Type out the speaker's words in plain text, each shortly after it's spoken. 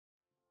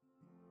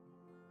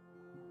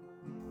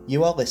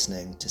You are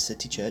listening to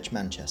City Church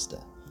Manchester.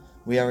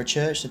 We are a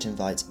church that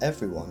invites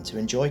everyone to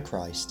enjoy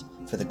Christ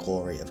for the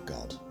glory of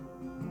God.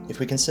 If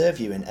we can serve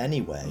you in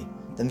any way,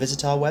 then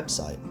visit our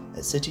website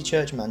at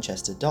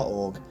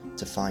citychurchmanchester.org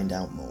to find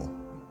out more.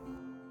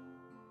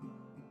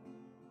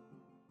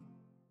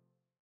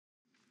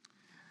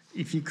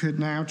 If you could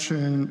now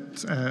turn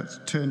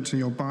to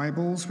your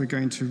Bibles, we're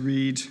going to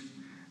read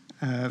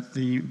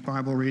the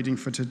Bible reading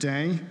for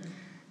today.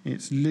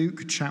 It's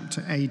Luke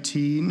chapter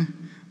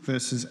 18,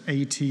 verses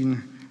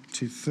 18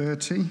 to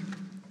 30.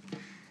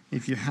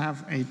 If you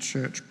have a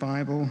church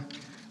Bible,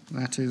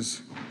 that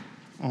is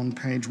on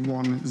page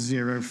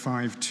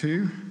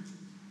 1052.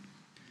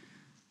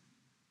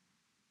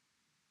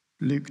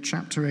 Luke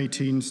chapter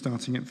 18,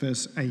 starting at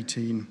verse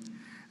 18.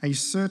 A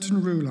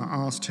certain ruler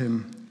asked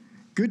him,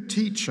 "Good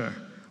teacher,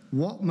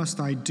 what must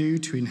I do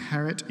to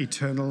inherit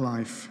eternal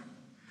life?"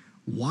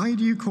 "Why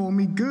do you call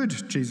me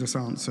good?" Jesus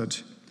answered.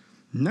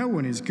 "No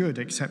one is good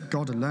except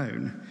God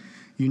alone.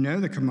 You know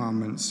the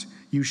commandments.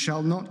 You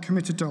shall not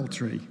commit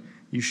adultery.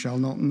 You shall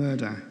not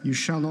murder. You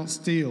shall not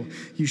steal.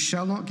 You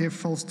shall not give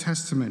false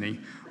testimony.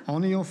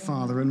 Honor your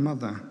father and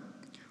mother."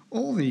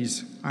 "All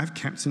these I've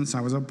kept since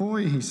I was a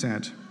boy," he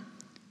said.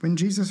 When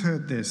Jesus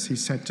heard this, he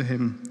said to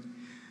him,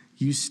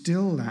 "You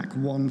still lack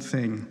one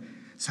thing.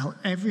 Sell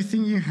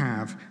everything you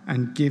have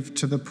and give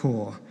to the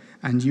poor,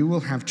 and you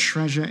will have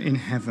treasure in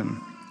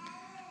heaven.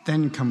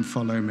 Then come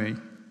follow me."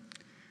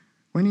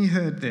 When he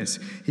heard this,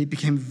 he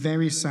became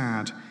very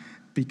sad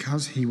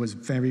because he was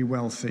very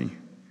wealthy.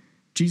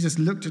 Jesus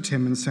looked at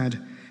him and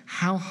said,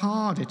 "How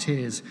hard it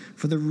is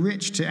for the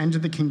rich to enter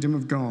the kingdom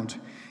of God.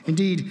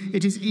 Indeed,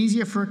 it is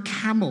easier for a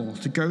camel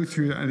to go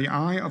through the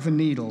eye of a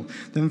needle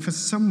than for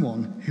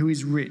someone who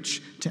is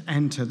rich to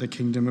enter the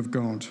kingdom of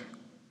God."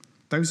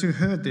 Those who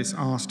heard this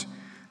asked,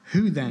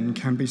 "Who then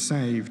can be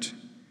saved?"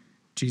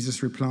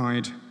 Jesus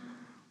replied,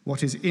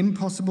 "What is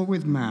impossible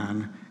with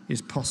man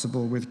is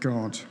possible with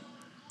God."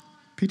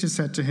 Peter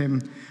said to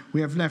him, "We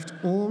have left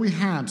all we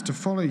had to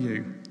follow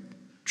you."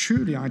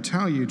 "Truly, I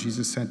tell you,"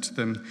 Jesus said to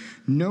them,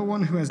 "no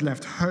one who has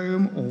left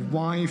home or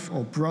wife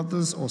or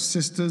brothers or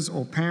sisters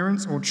or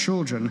parents or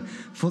children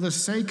for the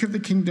sake of the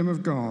kingdom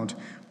of God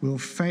will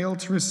fail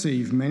to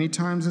receive many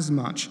times as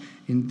much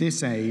in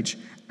this age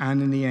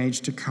and in the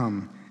age to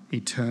come,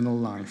 eternal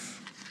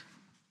life."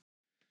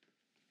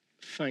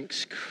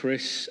 Thanks,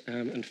 Chris,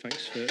 and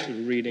thanks for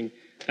reading.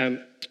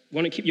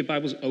 Why don't keep your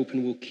Bibles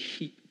open? We'll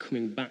keep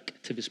coming back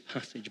to this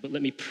passage, but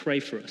let me pray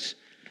for us,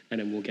 and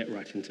then we'll get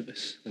right into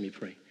this. Let me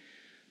pray.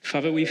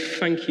 Father, we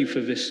thank you for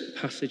this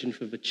passage and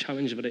for the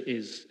challenge that it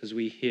is as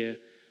we hear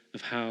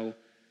of how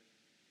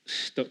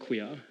stuck we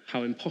are,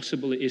 how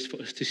impossible it is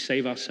for us to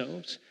save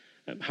ourselves,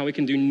 how we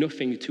can do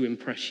nothing to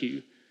impress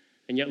you.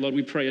 And yet, Lord,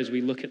 we pray as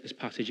we look at this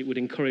passage, it would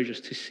encourage us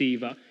to see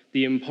that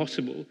the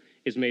impossible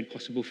is made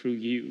possible through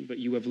you, that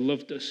you have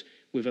loved us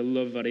with a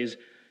love that is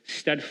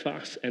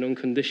steadfast and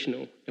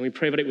unconditional. And we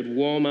pray that it would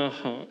warm our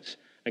hearts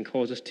and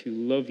cause us to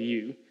love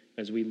you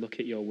as we look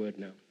at your word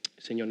now.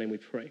 It's in your name we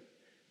pray.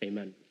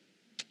 Amen.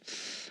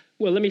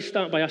 Well, let me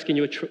start by asking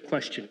you a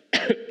question.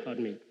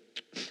 Pardon me.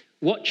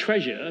 What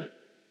treasure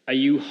are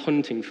you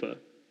hunting for?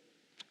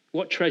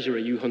 What treasure are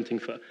you hunting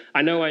for?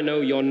 I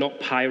know you're not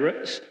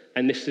pirates,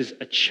 and this is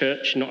a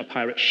church, not a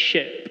pirate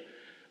ship.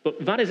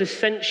 But that is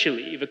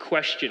essentially the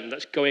question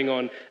that's going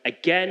on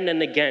again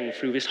and again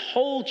through this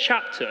whole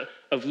chapter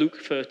of Luke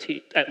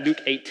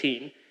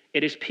 18.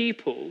 It is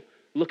people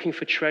looking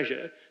for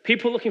treasure,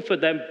 people looking for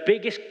their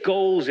biggest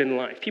goals in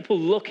life, people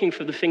looking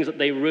for the things that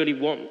they really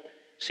want.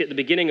 See, at the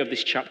beginning of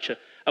this chapter,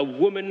 a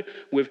woman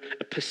with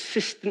a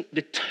persistent,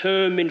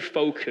 determined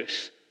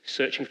focus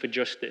searching for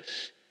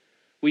justice.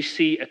 We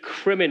see a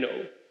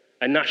criminal,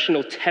 a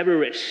national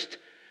terrorist,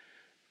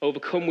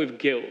 overcome with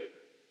guilt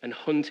and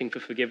hunting for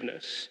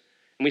forgiveness.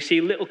 And we see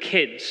little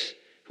kids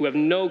who have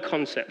no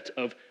concept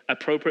of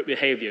appropriate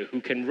behavior, who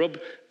can rub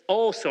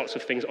all sorts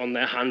of things on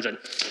their hands and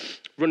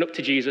run up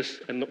to Jesus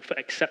and look for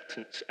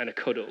acceptance and a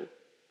cuddle.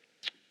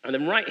 And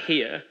then right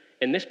here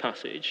in this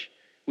passage,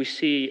 we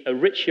see a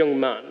rich young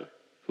man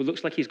who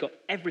looks like he's got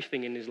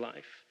everything in his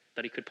life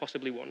that he could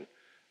possibly want,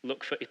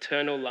 look for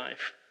eternal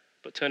life,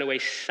 but turn away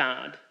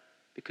sad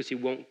because he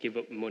won't give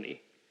up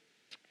money.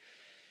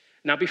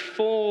 Now,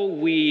 before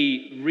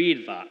we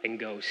read that and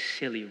go,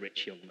 "Silly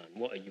rich young man,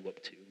 what are you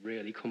up to?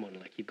 Really, come on,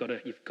 like you've got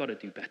to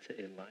do better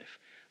in life."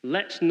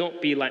 Let's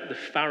not be like the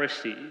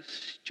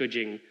Pharisees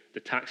judging the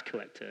tax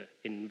collector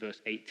in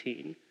verse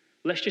 18.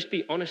 Let's just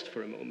be honest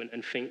for a moment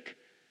and think,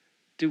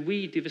 do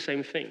we do the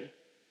same thing?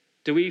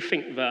 Do we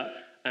think that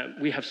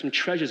we have some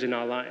treasures in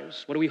our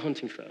lives? What are we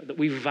hunting for? That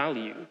we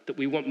value, that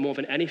we want more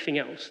than anything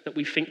else, that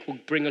we think will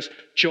bring us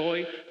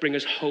joy, bring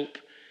us hope,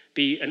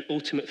 be an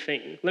ultimate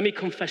thing? Let me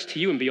confess to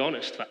you and be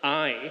honest that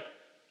I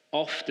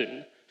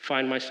often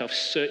find myself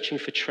searching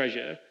for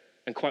treasure,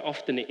 and quite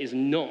often it is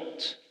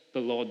not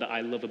the Lord that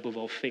I love above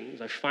all things.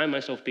 I find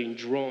myself being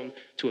drawn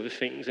to other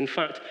things. In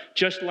fact,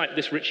 just like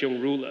this rich young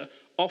ruler,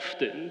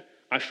 often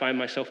I find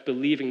myself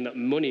believing that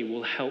money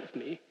will help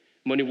me,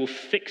 money will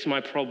fix my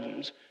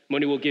problems,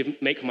 money will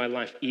make my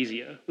life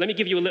easier. Let me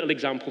give you a little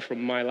example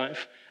from my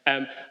life.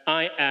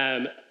 I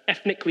am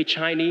ethnically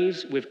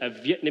Chinese with a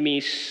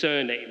Vietnamese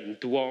surname,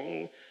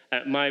 Duong.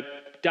 My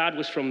dad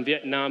was from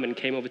Vietnam and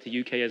came over to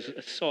UK as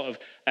a sort of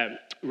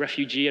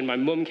refugee, and my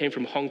mum came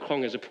from Hong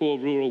Kong as a poor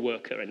rural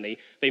worker, and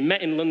they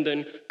met in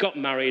London, got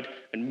married,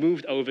 and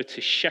moved over to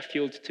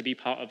Sheffield to be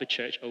part of a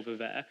church over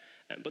there.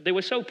 But they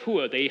were so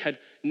poor, they had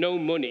no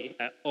money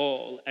at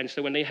all. And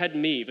so when they had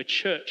me, the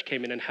church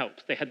came in and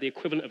helped. They had the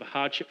equivalent of a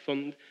hardship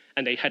fund,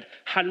 and they had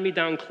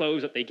hand-me-down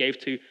clothes that they gave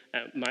to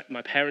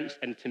my parents.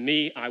 And to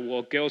me, I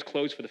wore girls'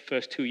 clothes for the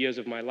first 2 years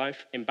of my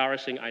life.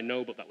 Embarrassing, I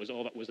know, but that was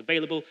all that was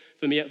available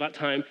for me at that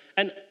time.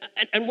 And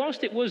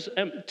whilst it was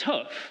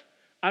tough,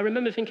 I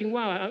remember thinking,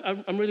 wow,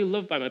 I'm really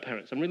loved by my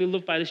parents. I'm really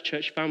loved by this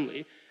church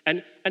family.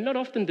 And not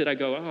often did I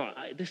go,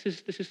 this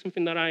is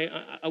something that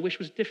I wish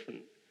was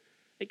different.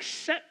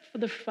 Except for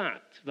the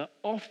fact that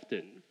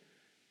often,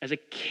 as a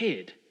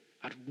kid,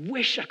 I'd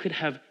wish I could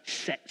have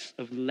sets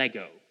of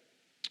Lego.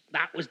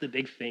 That was the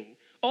big thing.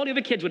 All the other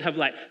kids would have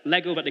like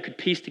Lego that they could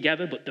piece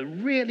together, but the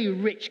really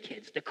rich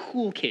kids, the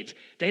cool kids,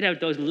 they'd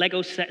have those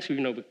Lego sets with,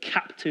 the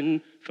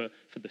captain for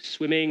the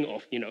swimming, or,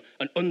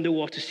 an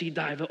underwater sea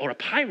diver, or a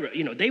pirate.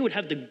 They would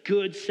have the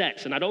good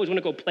sets, and I'd always want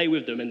to go play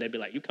with them, and they'd be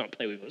like, you can't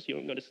play with us, you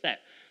haven't got a set.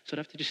 So I'd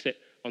have to just sit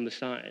on the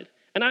side.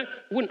 And I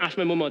wouldn't ask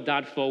my mum or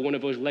dad for one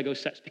of those Lego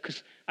sets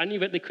because I knew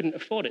that they couldn't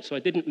afford it, so I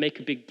didn't make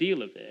a big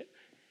deal of it.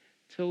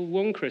 Till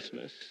one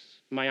Christmas,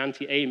 my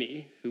Auntie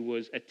Amy, who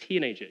was a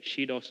teenager,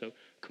 she'd also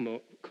come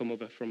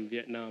over from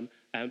Vietnam,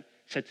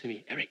 said to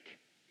me, Eric,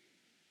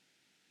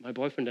 my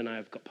boyfriend and I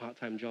have got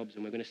part-time jobs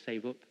and we're going to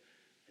save up.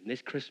 And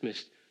this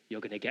Christmas,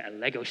 you're going to get a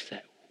Lego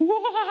set.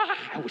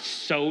 I was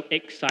so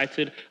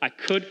excited. I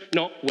could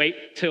not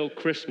wait till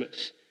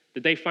Christmas. The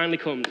day finally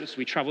comes.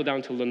 We travel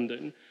down to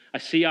London. I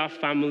see our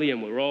family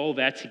and we're all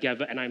there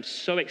together and I'm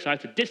so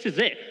excited. This is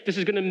it. This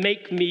is going to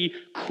make me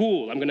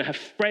cool. I'm going to have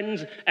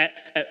friends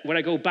when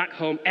I go back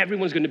home.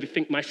 Everyone's going to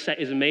think my set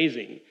is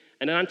amazing.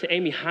 And then Auntie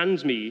Amy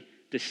hands me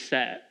this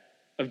set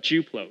of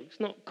Duplo. It's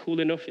not cool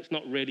enough. It's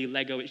not really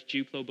Lego. It's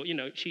Duplo. But,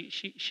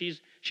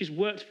 she's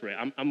worked for it.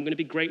 I'm going to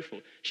be grateful.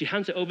 She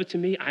hands it over to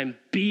me. I'm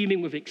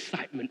beaming with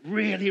excitement,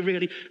 really,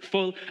 really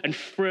full and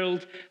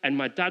thrilled. And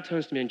my dad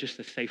turns to me and just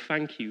to say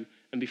thank you.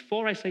 And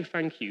before I say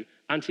thank you,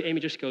 Auntie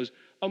Amy just goes,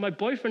 my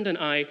boyfriend and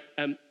I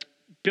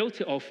built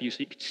it all for you so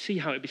you could see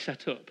how it'd be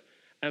set up.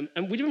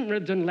 And we haven't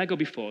really done Lego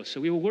before, so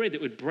we were worried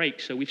it would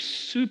break, so we've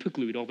super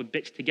glued all the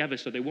bits together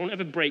so they won't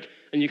ever break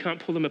and you can't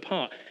pull them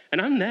apart.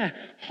 And I'm there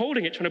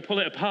holding it, trying to pull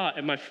it apart,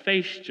 and my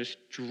face just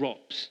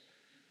drops.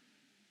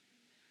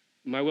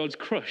 My world's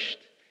crushed,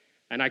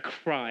 and I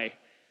cry,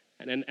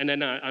 and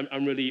then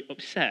I'm really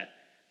upset.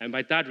 And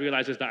my dad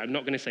realizes that I'm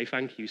not going to say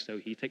thank you, so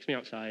he takes me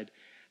outside,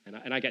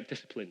 and I get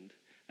disciplined.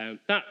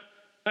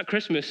 That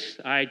Christmas,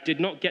 I did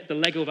not get the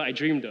Lego that I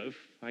dreamed of.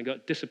 I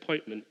got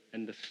disappointment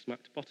and the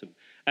smacked bottom.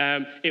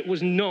 It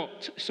was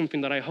not something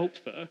that I hoped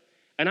for.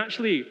 And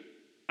actually,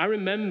 I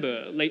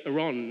remember later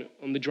on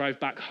the drive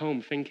back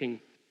home thinking,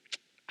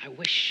 I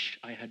wish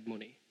I had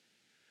money.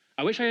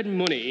 I wish I had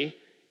money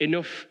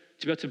enough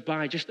to be able to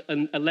buy just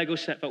a Lego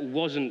set that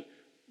wasn't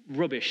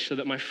rubbish so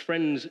that my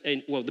friends,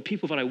 the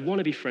people that I want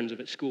to be friends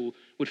with at school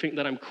would think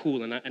that I'm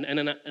cool and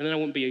then I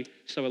won't be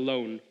so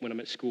alone when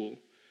I'm at school.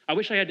 I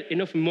wish I had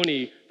enough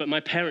money that my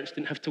parents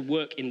didn't have to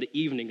work in the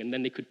evening and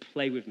then they could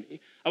play with me.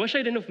 I wish I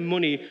had enough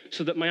money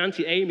so that my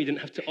Auntie Amy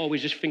didn't have to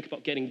always just think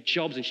about getting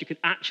jobs and she could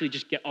actually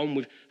just get on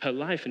with her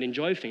life and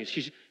enjoy things.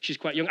 She's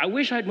quite young. I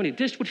wish I had money.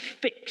 This would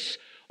fix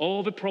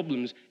all the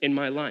problems in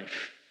my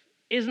life.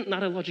 Isn't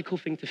that a logical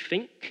thing to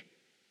think?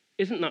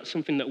 Isn't that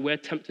something that we're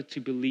tempted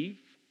to believe?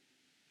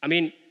 I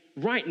mean,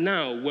 right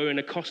now, we're in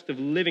a cost of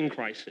living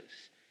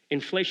crisis.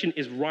 Inflation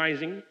is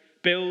rising.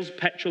 Bills,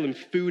 petrol, and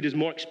food is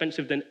more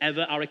expensive than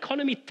ever. Our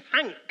economy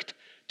tanked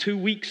 2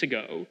 weeks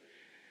ago.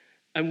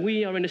 And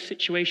we are in a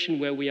situation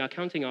where we are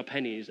counting our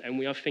pennies and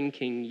we are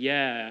thinking,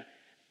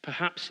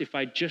 perhaps if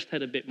I just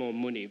had a bit more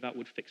money, that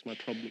would fix my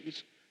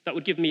problems. That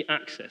would give me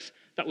access.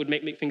 That would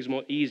make things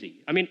more easy.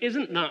 I mean,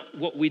 isn't that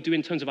what we do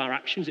in terms of our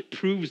actions? It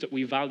proves that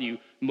we value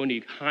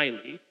money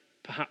highly.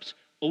 Perhaps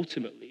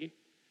ultimately,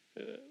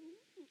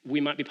 we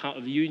might be part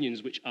of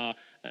unions which are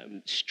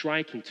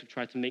striking to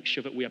try to make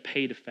sure that we are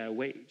paid a fair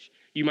wage.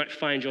 You might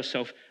find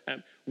yourself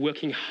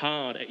working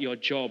hard at your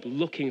job,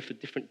 looking for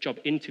different job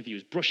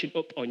interviews, brushing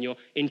up on your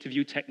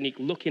interview technique,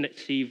 looking at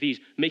CVs,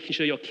 making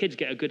sure your kids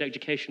get a good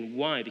education.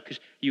 Why? Because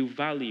you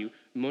value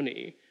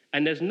money.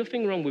 And there's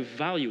nothing wrong with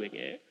valuing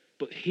it,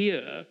 but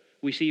here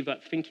we see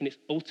that thinking it's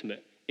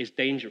ultimate is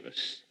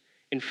dangerous.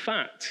 In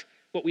fact,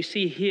 what we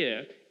see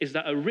here is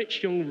that a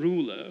rich young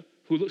ruler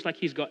who looks like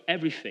he's got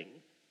everything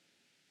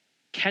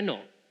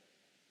cannot,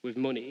 with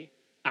money,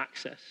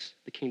 access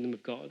the kingdom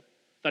of God.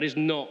 That is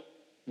not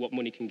what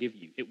money can give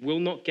you. It will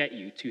not get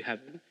you to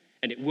heaven,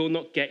 and it will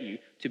not get you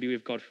to be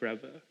with God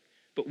forever.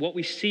 But what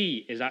we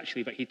see is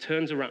actually that he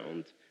turns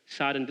around,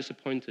 sad and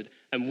disappointed,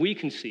 and we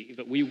can see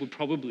that we would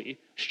probably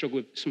struggle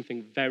with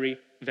something very,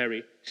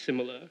 very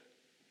similar.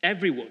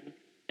 Everyone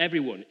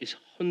Everyone is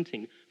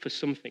hunting for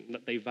something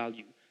that they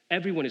value.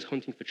 Everyone is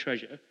hunting for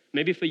treasure.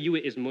 Maybe for you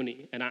it is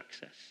money and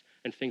access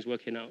and things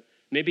working out.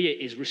 Maybe it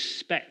is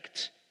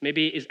respect.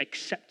 Maybe it is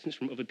acceptance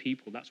from other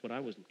people. That's what I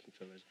was looking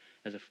for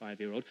as a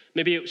 5-year-old.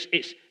 Maybe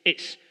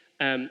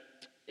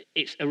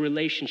it's a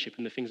relationship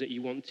and the things that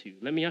you want to.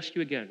 Let me ask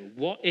you again,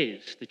 what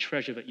is the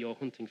treasure that you're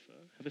hunting for?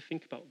 Have a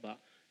think about that,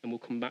 and we'll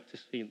come back to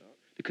seeing that.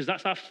 Because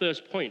that's our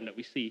first point that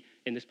we see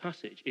in this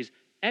passage, is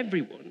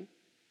everyone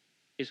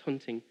is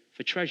hunting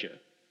for treasure.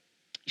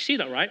 You see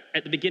that, right?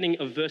 At the beginning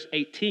of verse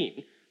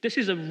 18, this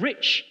is a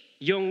rich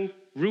young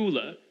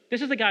ruler.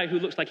 This is a guy who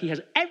looks like he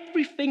has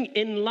everything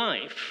in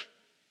life,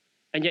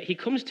 and yet he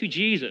comes to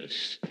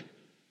Jesus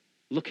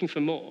looking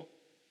for more,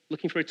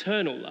 looking for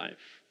eternal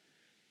life.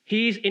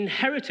 He's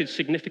inherited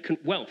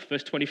significant wealth.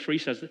 Verse 23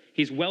 says that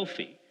he's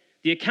wealthy.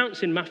 The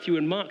accounts in Matthew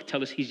and Mark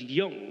tell us he's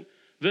young.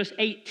 Verse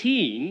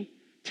 18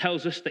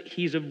 tells us that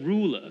he's a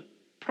ruler,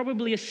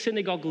 probably a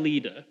synagogue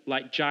leader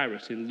like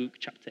Jairus in Luke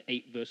chapter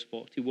 8, verse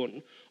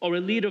 41, or a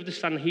leader of the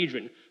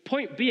Sanhedrin.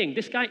 Point being,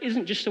 this guy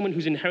isn't just someone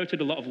who's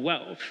inherited a lot of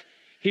wealth.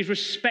 He's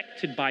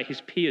respected by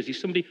his peers. He's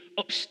somebody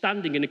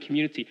upstanding in the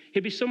community.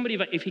 He'd be somebody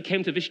that if he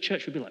came to this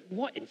church would be like,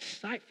 what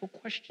insightful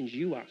questions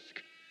you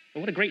ask.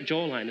 And what a great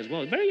jawline as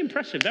well. Very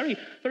impressive, very,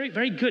 very,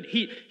 very good.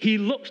 He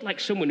looks like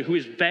someone who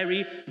is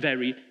very,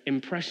 very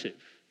impressive.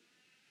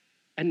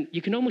 And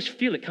you can almost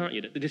feel it, can't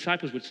you? That the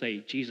disciples would say,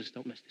 Jesus,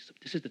 don't mess this up.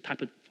 This is the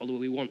type of follower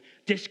we want.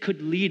 This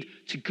could lead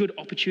to good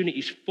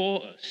opportunities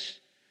for us.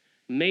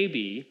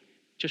 Maybe,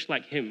 just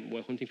like him,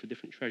 we're hunting for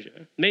different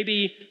treasure.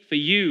 Maybe for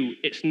you,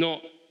 it's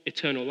not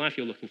eternal life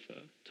you're looking for.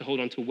 To hold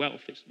on to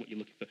wealth is what you're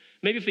looking for.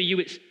 Maybe for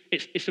you,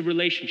 it's a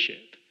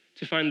relationship.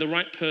 To find the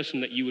right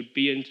person that you would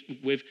be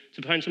with,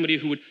 to find somebody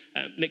who would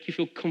make you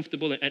feel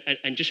comfortable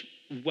and just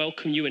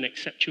welcome you and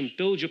accept you and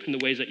build you up in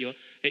the ways that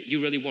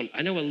you really want.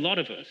 I know a lot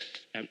of us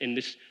in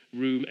this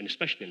room, and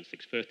especially in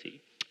 630,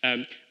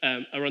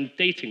 are on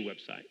dating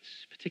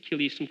websites,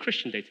 particularly some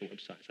Christian dating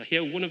websites. I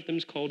hear one of them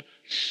is called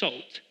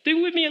Salt.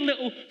 Do with me a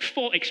little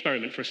thought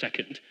experiment for a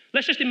second.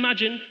 Let's just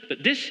imagine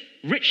that this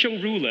rich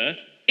young ruler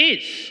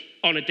is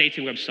on a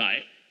dating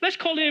website. Let's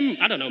call him,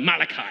 I don't know,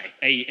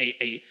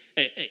 Malachi,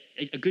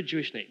 a good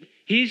Jewish name.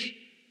 He's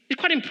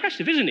quite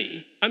impressive, isn't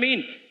he? I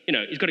mean,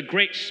 he's got a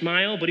great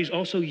smile, but he's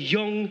also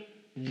young,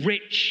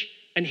 rich,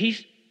 and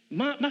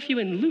Matthew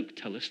and Mark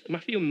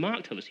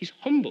tell us, he's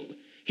humble.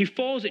 He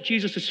falls at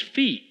Jesus'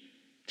 feet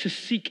to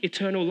seek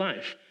eternal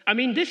life. I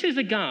mean, this is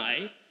a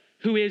guy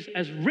who is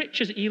as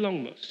rich as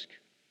Elon Musk,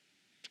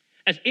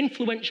 as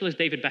influential as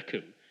David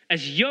Beckham,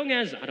 as young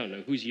as, I don't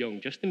know, who's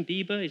young? Justin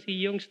Bieber, is he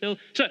young still?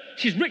 So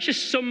he's rich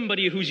as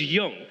somebody who's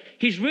young.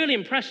 He's really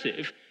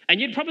impressive,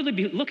 and you'd probably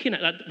be looking at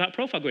that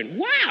profile going,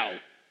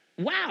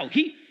 wow,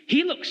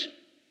 he looks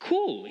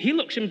cool. He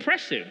looks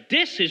impressive.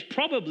 This is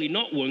probably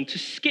not one to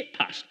skip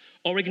past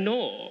or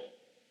ignore.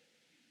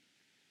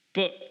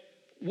 But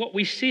what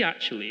we see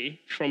actually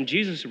from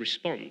Jesus'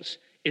 response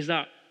is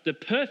that the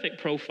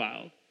perfect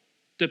profile,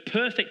 the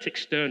perfect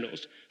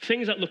externals,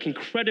 things that look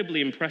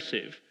incredibly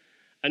impressive,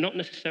 are not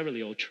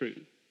necessarily all true.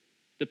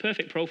 The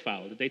perfect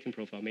profile, the dating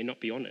profile, may not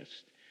be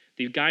honest.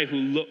 The guy who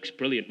looks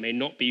brilliant may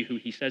not be who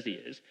he says he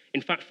is.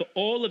 In fact, for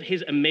all of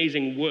his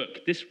amazing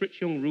work, this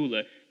rich young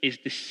ruler is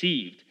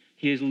deceived.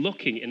 He is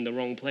looking in the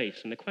wrong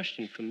place. And the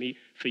question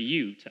for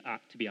you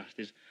to be asked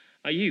is,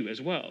 are you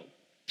as well?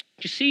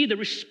 Do you see the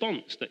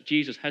response that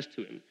Jesus has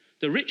to him?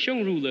 The rich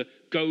young ruler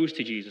goes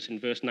to Jesus in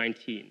verse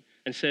 19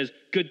 and says,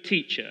 good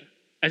teacher,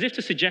 as if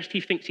to suggest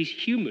he thinks he's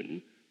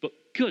human, but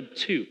good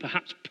too,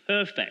 perhaps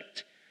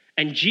perfect.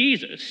 And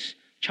Jesus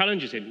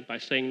challenges him by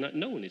saying that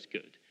no one is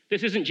good.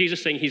 This isn't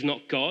Jesus saying he's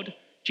not God.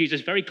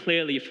 Jesus very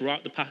clearly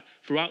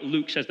throughout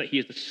Luke says that he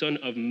is the Son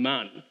of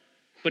Man.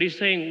 But he's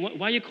saying,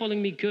 why are you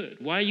calling me good?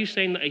 Why are you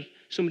saying that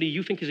somebody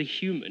you think is a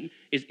human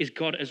is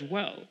God as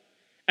well?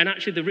 And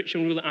actually the rich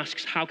young ruler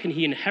asks, how can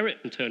he inherit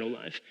eternal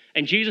life?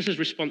 And Jesus'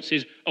 response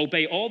is,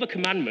 obey all the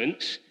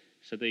commandments.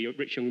 So the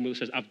rich young ruler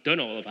says, I've done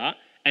all of that.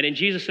 And then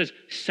Jesus says,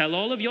 sell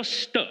all of your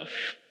stuff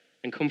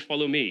and come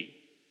follow me.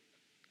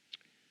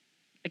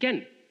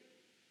 Again,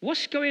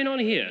 what's going on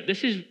here?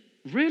 This is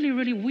really,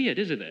 really weird,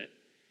 isn't it?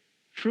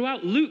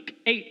 Throughout Luke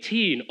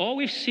 18, all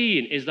we've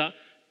seen is that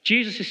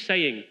Jesus is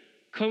saying,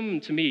 come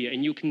to me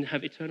and you can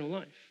have eternal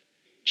life.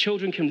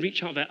 Children can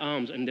reach out their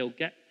arms and they'll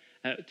get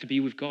to be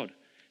with God.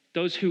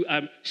 Those who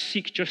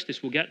seek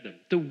justice will get them.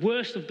 The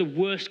worst of the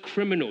worst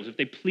criminals, if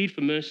they plead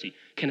for mercy,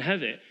 can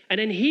have it. And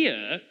then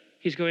here,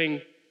 he's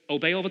going,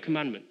 obey all the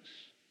commandments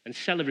and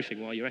sell everything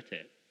while you're at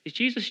it. Is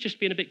Jesus just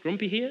being a bit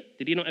grumpy here?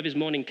 Did he not have his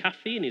morning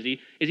caffeine? Is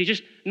he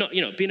just not,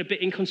 being a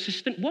bit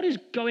inconsistent? What is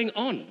going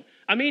on?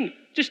 I mean,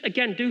 just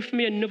again, do for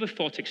me another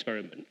thought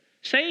experiment.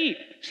 Say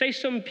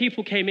some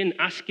people came in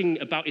asking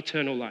about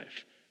eternal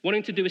life,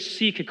 wanting to do a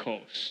seeker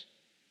course.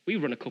 We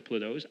run a couple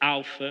of those.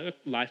 Alpha,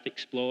 Life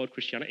Explored,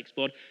 Christianity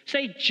Explored.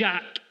 Say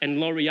Jack and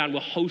Lorianne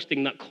were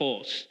hosting that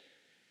course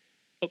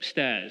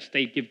upstairs.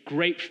 They give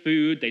great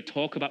food. They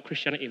talk about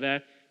Christianity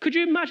there. Could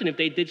you imagine if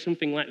they did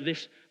something like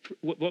this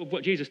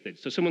what Jesus did.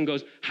 So someone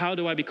goes, how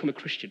do I become a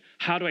Christian?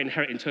 How do I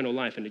inherit eternal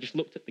life? And they just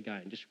looked at the guy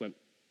and just went,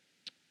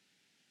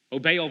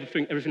 obey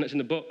everything that's in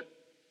the book.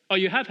 Oh,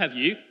 you have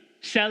you?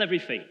 Sell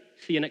everything.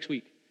 See you next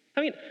week.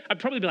 I mean, I'd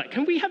probably be like,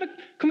 can we have a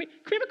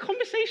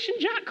conversation,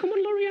 Jack? Come on,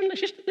 Lorianne,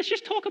 let's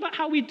just talk about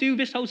how we do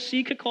this whole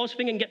seeker course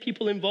thing and get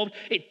people involved.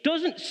 It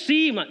doesn't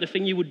seem like the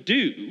thing you would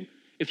do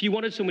if you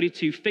wanted somebody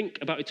to think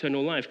about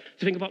eternal life,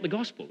 to think about the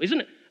gospel,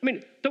 isn't it? I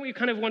mean, don't we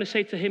kind of want to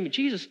say to him,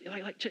 Jesus,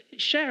 like to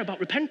share about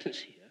repentance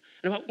here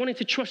and about wanting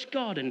to trust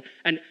God and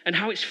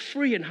how it's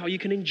free and how you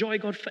can enjoy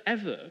God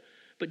forever.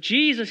 But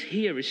Jesus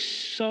here is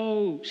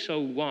so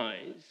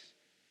wise.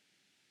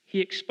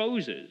 He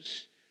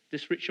exposes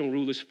this rich young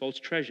ruler's false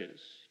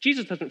treasures.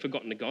 Jesus hasn't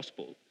forgotten the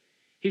gospel.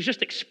 He's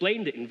just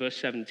explained it in verse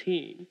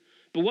 17.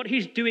 But what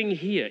he's doing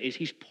here is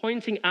he's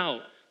pointing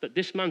out that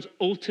this man's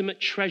ultimate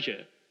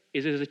treasure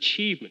is his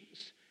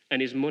achievements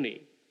and his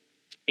money.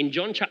 In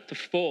John chapter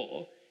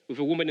 4, with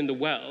a woman in the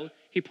well,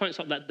 he points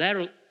out that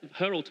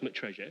her ultimate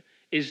treasure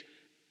is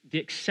the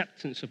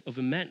acceptance of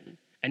other men.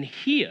 And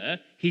here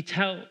he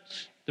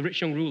tells the rich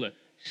young ruler,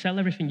 sell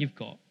everything you've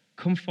got,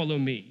 come follow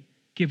me,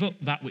 give up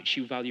that which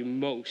you value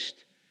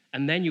most,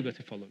 and then you'll be able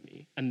to follow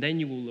me, and then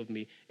you will love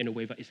me in a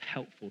way that is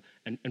helpful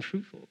and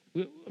fruitful.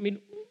 I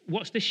mean,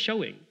 what's this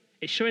showing?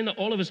 It's showing that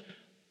all of us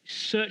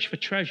search for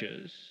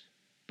treasures,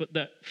 but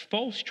that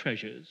false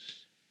treasures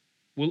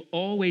will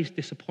always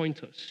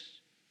disappoint us.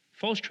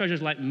 False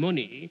treasures like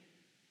money,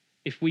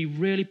 if we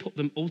really put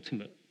them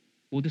ultimate,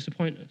 will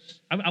disappoint us.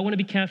 I want to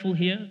be careful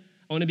here.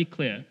 I want to be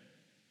clear.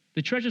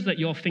 The treasures that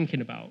you're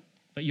thinking about,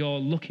 that you're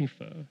looking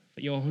for,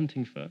 that you're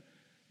hunting for,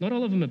 not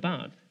all of them are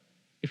bad.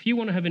 If you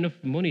want to have enough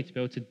money to be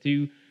able to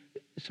do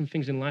some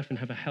things in life and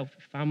have a healthy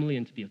family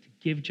and to be able to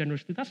give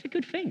generously, that's a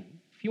good thing.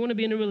 If you want to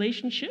be in a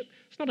relationship,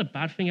 it's not a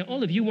bad thing at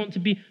all. If you want to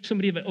be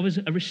somebody that others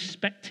are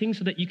respecting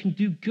so that you can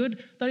do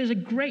good, that is a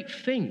great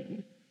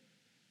thing.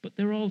 But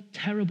they're all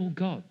terrible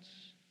gods.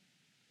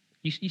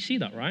 You see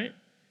that, right?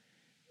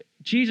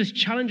 Jesus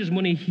challenges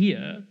money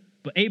here,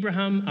 but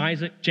Abraham,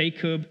 Isaac,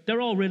 Jacob,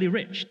 they're all really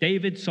rich.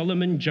 David,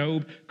 Solomon,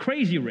 Job,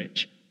 crazy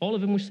rich. All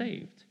of them were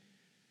saved.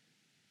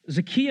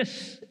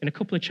 Zacchaeus, in a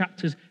couple of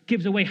chapters,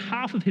 gives away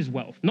half of his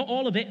wealth. Not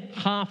all of it,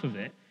 half of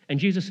it. And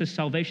Jesus says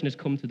salvation has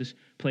come to this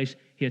place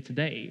here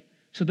today.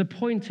 So the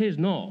point is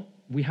not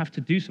we have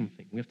to do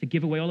something. We have to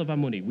give away all of our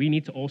money. We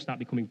need to all start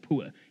becoming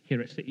poor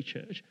here at City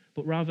Church.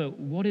 But rather,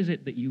 what is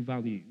it that you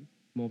value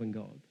more than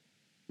God?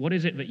 What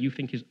is it that you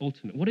think is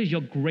ultimate? What is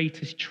your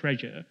greatest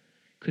treasure?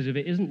 Because if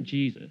it isn't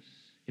Jesus,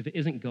 if it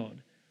isn't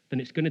God, then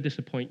it's going to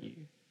disappoint you.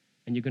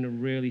 And you're going to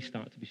really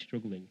start to be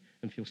struggling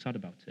and feel sad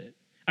about it.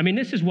 I mean,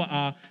 this is what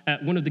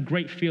one of the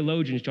great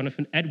theologians,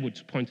 Jonathan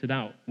Edwards, pointed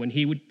out when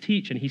he would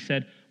teach, and he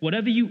said,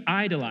 whatever you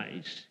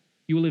idolize,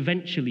 you will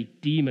eventually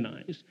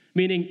demonize.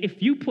 Meaning,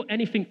 if you put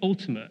anything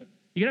ultimate,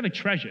 you can have a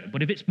treasure,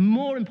 but if it's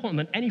more important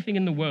than anything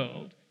in the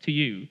world to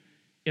you,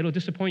 it'll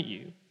disappoint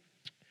you.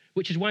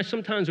 Which is why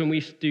sometimes when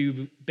we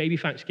do baby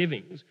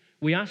Thanksgivings,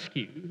 we ask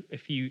you,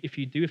 if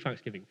you do a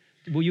Thanksgiving,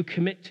 will you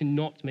commit to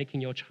not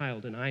making your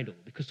child an idol?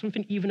 Because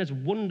something even as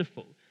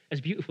wonderful, as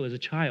beautiful as a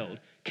child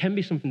can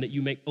be something that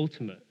you make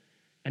ultimate.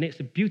 And it's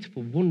a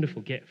beautiful,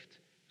 wonderful gift.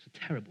 It's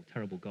a terrible,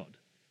 terrible God.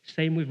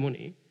 Same with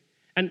money.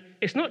 And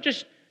it's not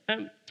just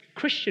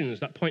Christians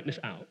that point this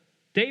out.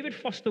 David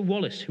Foster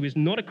Wallace, who is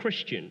not a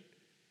Christian,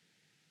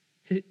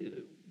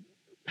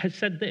 has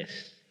said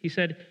this. He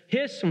said,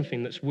 here's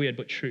something that's weird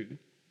but true.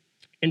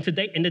 In the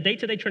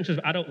day-to-day trenches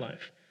of adult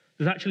life,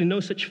 there's actually no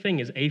such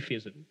thing as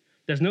atheism.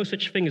 There's no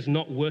such thing as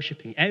not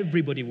worshiping.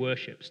 Everybody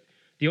worships.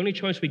 The only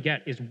choice we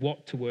get is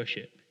what to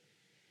worship.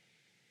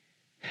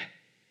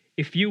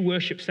 If you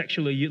worship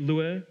sexual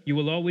allure, you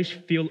will always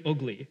feel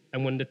ugly.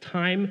 And when the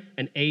time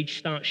and age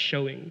starts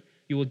showing,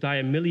 you will die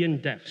a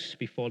million deaths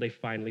before they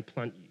finally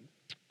plant you.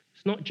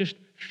 It's not just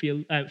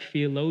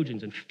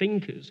theologians and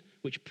thinkers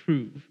which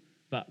prove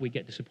that we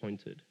get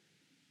disappointed.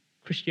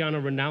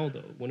 Cristiano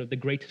Ronaldo, one of the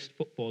greatest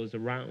footballers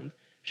around,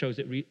 shows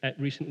it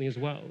recently as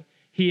well.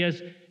 He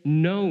has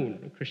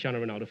known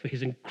Cristiano Ronaldo for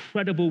his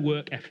incredible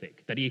work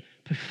ethic, that he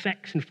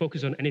perfects and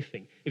focuses on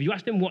anything. If you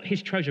asked him what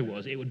his treasure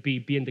was, it would be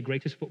being the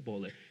greatest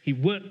footballer. He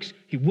works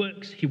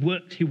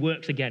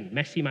again.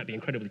 Messi might be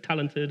incredibly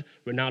talented.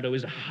 Ronaldo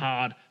is a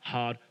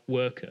hard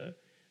worker.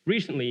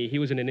 Recently, he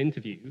was in an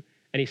interview,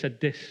 and he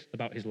said this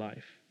about his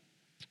life.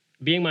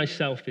 Being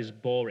myself is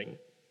boring.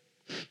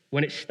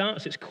 When it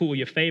starts, it's cool.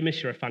 You're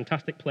famous. You're a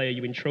fantastic player.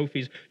 You win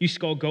trophies. You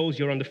score goals.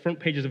 You're on the front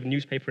pages of a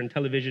newspaper and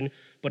television.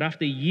 But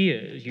after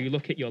years, you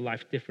look at your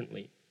life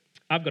differently.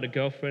 I've got a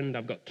girlfriend.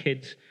 I've got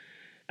kids.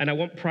 And I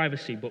want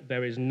privacy, but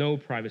there is no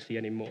privacy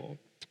anymore.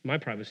 My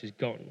privacy is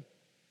gone.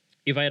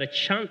 If I had a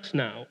chance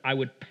now, I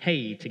would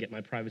pay to get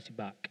my privacy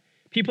back.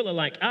 People are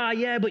like,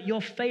 yeah, but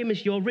you're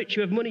famous. You're rich.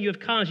 You have money. You have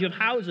cars. You have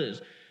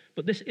houses.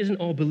 But this isn't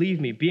all. Believe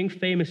me, being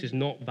famous is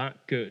not that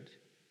good.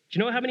 Do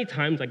you know how many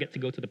times I get to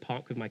go to the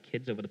park with my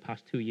kids over the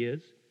past 2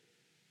 years?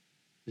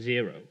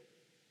 0.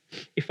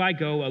 If I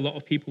go, a lot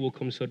of people will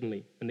come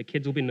suddenly, and the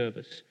kids will be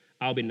nervous.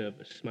 I'll be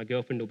nervous. My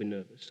girlfriend will be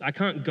nervous. I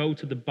can't go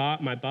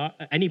to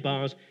any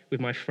bars with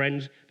my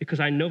friends because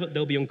I know that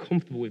they'll be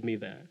uncomfortable with me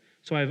there.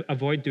 So I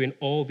avoid doing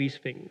all these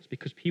things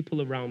because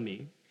people around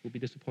me will be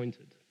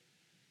disappointed.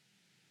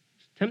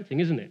 It's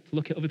tempting, isn't it, to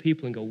look at other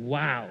people and go,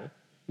 wow,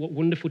 what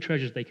wonderful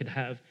treasures they could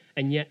have.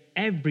 And yet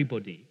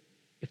everybody,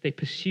 if they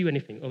pursue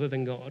anything other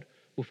than God,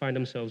 will find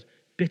themselves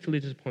bitterly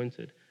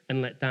disappointed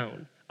and let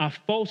down. Our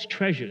false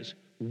treasures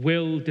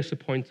will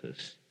disappoint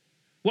us.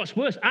 What's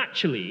worse,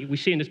 actually, we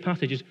see in this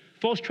passage is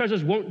false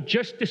treasures won't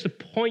just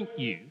disappoint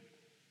you.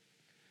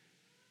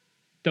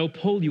 They'll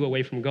pull you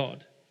away from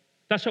God.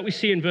 That's what we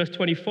see in verse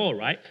 24,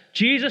 right?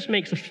 Jesus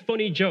makes a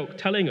funny joke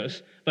telling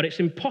us that it's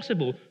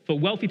impossible for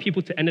wealthy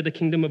people to enter the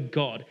kingdom of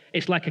God.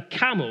 It's like a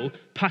camel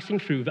passing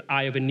through the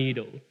eye of a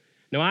needle.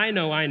 Now, I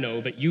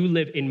know that you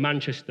live in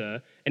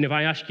Manchester, and if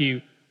I ask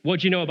you, what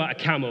do you know about a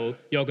camel?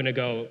 You're going to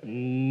go,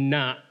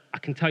 nah, I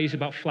can tell you it's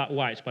about flat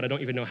whites, but I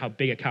don't even know how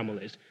big a camel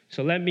is.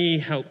 So let me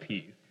help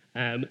you.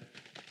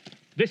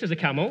 This is a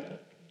camel,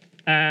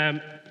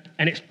 and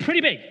it's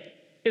pretty big,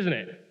 isn't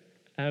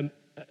it?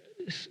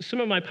 Some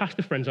of my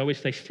pastor friends always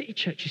say, City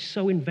Church is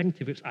so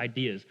inventive with its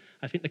ideas.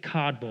 I think the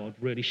cardboard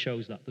really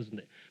shows that, doesn't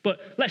it? But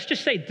let's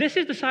just say this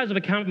is the size of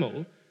a camel,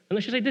 and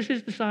let's just say this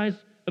is the size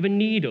of a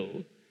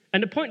needle.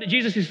 And the point that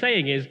Jesus is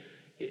saying is,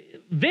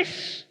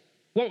 this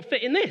won't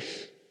fit in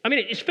this. I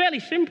mean, it's fairly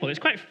simple. It's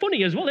quite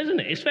funny as well, isn't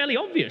it? It's fairly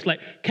obvious. Like,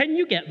 can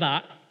you get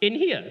that in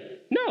here?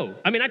 No.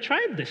 I mean, I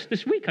tried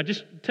this week. I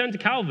just turned to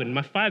Calvin,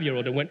 my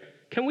 5-year-old, and went,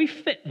 can we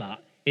fit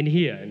that in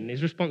here? And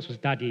his response was,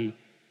 Daddy,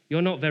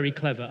 you're not very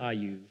clever, are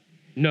you?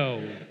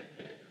 No.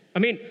 I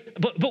mean,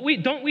 but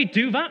don't we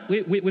do that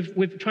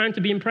with trying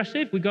to be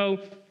impressive? We go,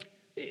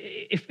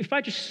 if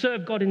I just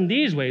serve God in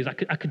these ways, I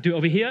could do it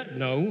over here?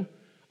 No.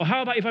 Or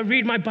how about if I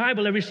read my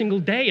Bible every single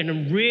day and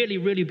then really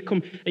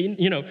become,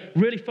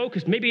 really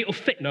focused? Maybe it'll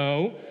fit.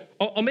 No.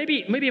 Or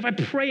maybe if I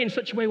pray in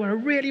such a way where I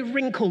really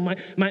wrinkle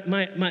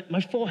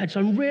my forehead so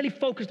I'm really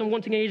focused on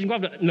wanting engaging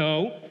God.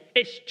 No.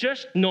 It's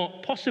just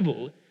not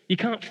possible. You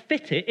can't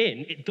fit it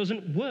in. It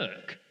doesn't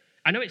work.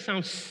 I know it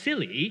sounds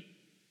silly,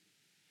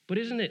 but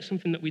isn't it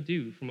something that we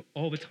do from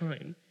all the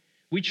time?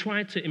 We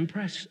try to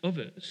impress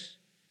others.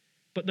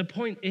 But the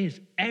point is,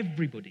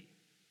 everybody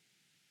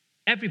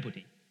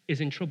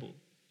is in trouble.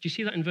 Do you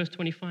see that in verse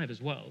 25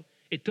 as well?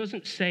 It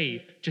doesn't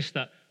say just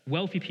that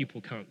wealthy people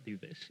can't do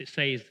this. It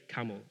says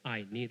camel,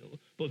 eye, needle.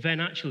 But then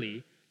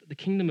actually, that the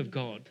kingdom of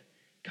God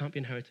can't be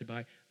inherited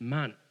by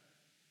man.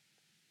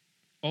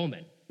 All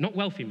men. Not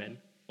wealthy men,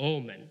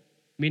 all men.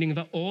 Meaning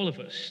that all of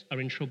us are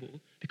in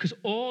trouble because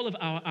all of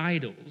our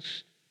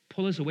idols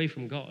pull us away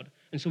from God.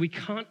 And so we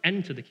can't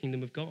enter the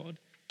kingdom of God,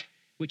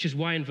 which is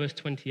why in verse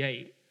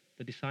 28,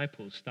 the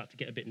disciples start to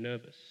get a bit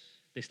nervous.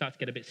 They start to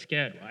get a bit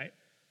scared, right?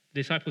 The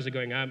disciples are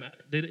going,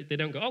 they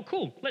don't go, oh,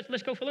 cool,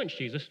 let's go for lunch,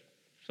 Jesus.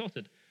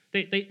 Sorted.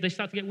 They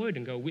start to get worried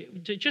and go,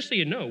 just so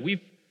you know,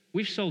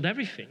 we've sold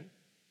everything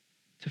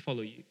to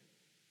follow you.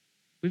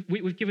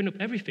 We've given up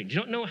everything. Do you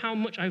not know how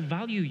much I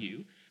value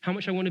you, how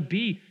much I want to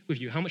be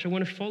with you, how much I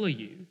want to follow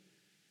you?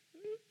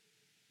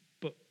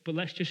 But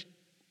let's just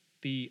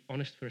be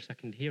honest for a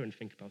second here and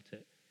think about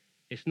it.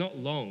 It's not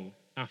long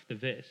after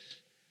this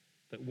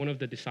that one of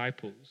the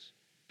disciples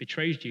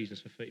betrays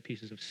Jesus for 30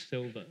 pieces of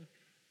silver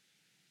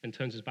and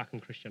turns his back on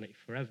Christianity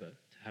forever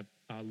to have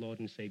our Lord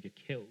and Savior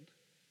killed.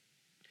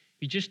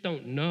 You just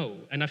don't know.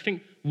 And I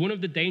think one of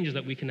the dangers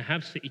that we can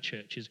have, City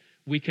Church, is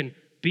we can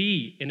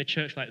be in a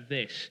church like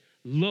this,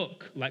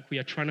 look like we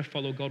are trying to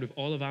follow God with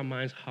all of our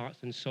minds, hearts,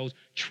 and souls,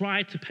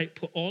 try to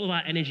put all of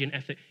our energy and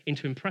effort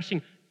into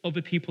impressing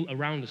other people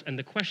around us. And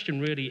the question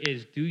really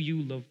is, do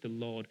you love the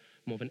Lord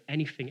more than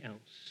anything else?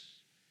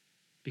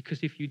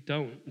 Because if you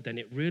don't, then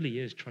it really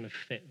is trying to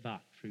fit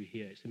that through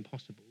here. It's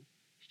impossible.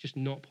 It's just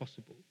not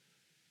possible.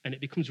 And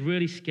it becomes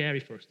really scary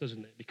for us,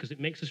 doesn't it? Because it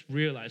makes us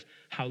realize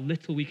how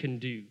little we can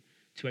do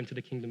to enter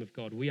the kingdom of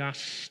God. We are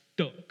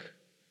stuck,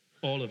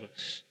 all of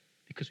us,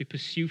 because we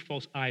pursue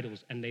false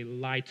idols and they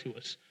lie to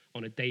us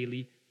on a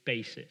daily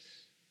basis.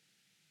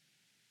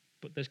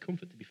 But there's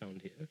comfort to be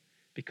found here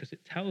because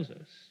it tells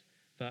us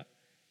that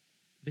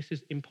this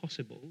is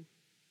impossible,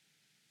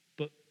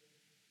 but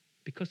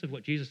because of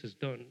what Jesus has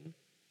done,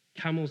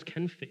 camels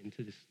can fit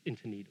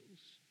into needles.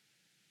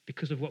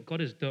 Because of what God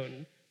has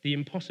done, the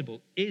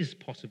impossible is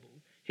possible.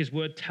 His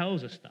word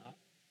tells us that.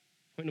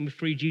 Point number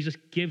 3, Jesus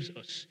gives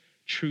us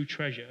true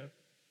treasure.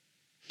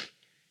 Do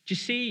you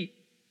see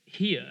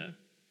here,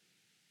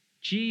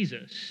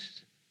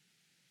 Jesus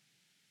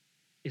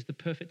is the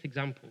perfect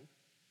example.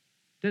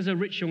 There's a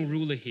rich young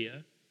ruler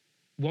here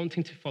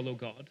wanting to follow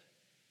God,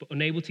 but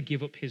unable to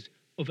give up his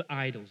other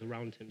idols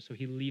around him, so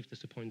he leaves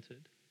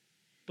disappointed.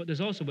 But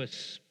there's also a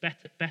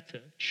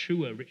better,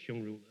 truer rich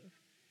young ruler.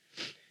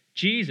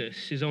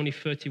 Jesus is only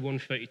 31,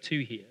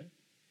 32 here.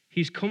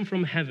 He's come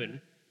from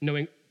heaven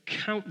knowing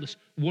countless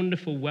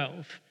wonderful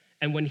wealth,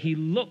 and when he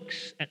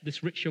looks at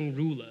this rich young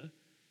ruler,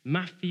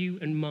 Matthew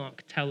and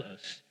Mark tell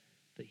us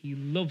that he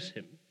loves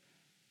him.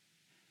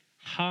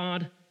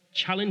 Hard,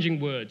 challenging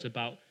words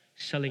about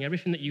selling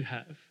everything that you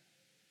have,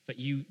 that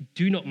you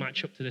do not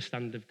match up to the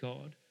standard of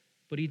God.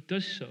 But he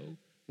does so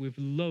with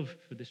love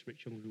for this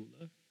rich young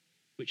ruler,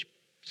 which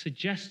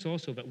suggests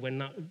also that when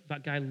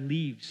that guy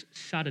leaves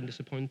sad and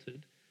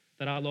disappointed,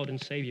 that our Lord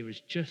and Savior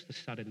is just as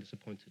sad and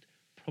disappointed,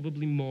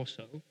 probably more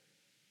so,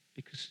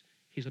 because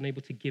he's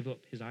unable to give up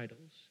his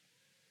idols.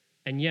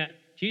 And yet,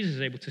 Jesus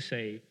is able to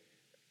say,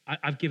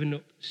 I've given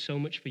up so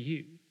much for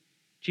you.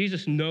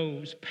 Jesus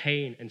knows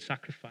pain and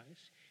sacrifice.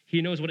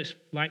 He knows what it's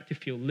like to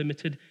feel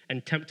limited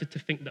and tempted to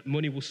think that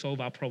money will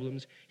solve our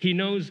problems. He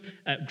knows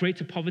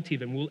greater poverty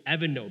than we'll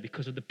ever know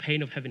because of the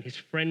pain of having his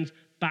friends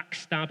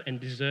backstab and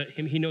desert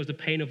him. He knows the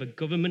pain of a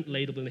government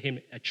labeling him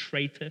a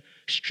traitor,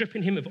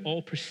 stripping him of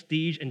all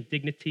prestige and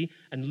dignity,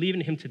 and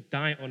leaving him to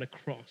die on a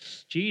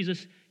cross.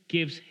 Jesus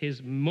gives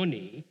his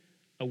money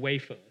away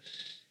for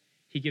us.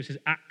 He gives his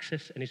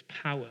access and his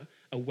power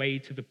away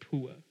to the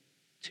poor,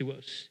 to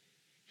us.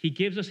 He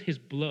gives us his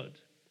blood.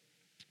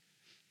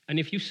 And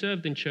if you've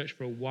served in church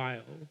for a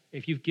while,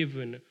 if you've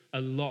given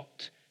a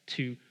lot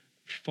to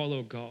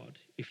follow God,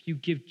 if you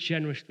give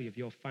generously of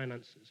your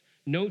finances,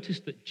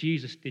 notice that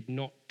Jesus did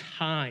not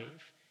tithe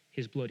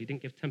his blood. He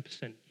didn't give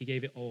 10%. He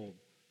gave it all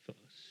for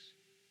us.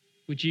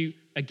 Would you,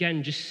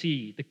 again, just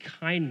see the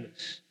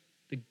kindness,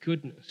 the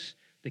goodness,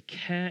 the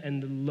care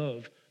and the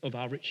love of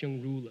our rich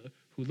young ruler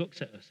who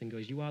looks at us and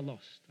goes, you are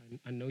lost.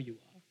 I know you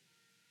are.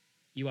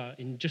 You are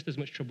in just as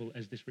much trouble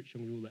as this rich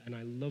young ruler, and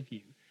I love you,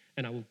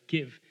 and I will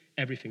give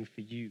everything for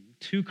you.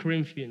 2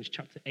 Corinthians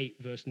chapter 8,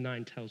 verse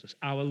 9 tells us,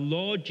 our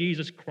Lord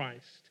Jesus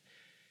Christ,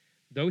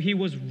 though he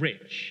was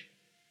rich,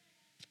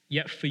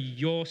 yet for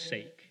your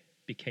sake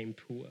became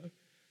poor,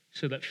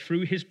 so that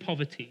through his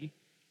poverty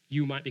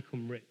you might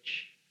become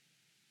rich.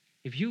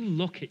 If you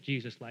look at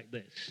Jesus like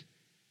this,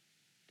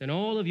 then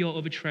all of your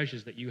other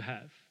treasures that you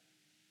have,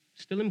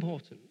 still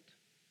important,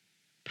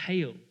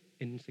 pale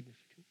in insignificance.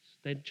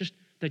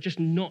 They're just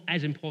not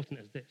as important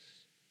as this.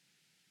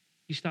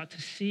 You start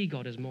to see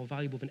God as more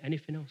valuable than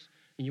anything else,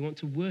 and you want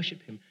to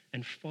worship him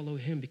and follow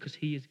him because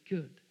he is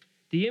good.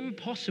 The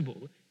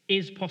impossible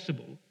is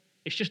possible.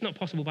 It's just not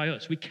possible by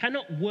us. We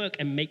cannot work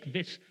and make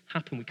this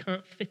happen. We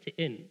can't fit it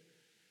in.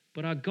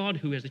 But our God,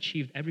 who has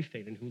achieved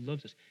everything and who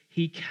loves us,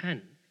 he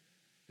can.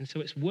 And so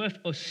it's worth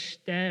us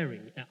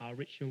staring at our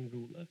rich young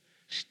ruler,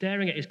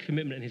 staring at his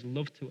commitment and his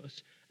love to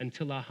us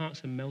until our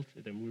hearts are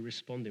melted and we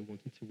respond in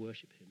wanting to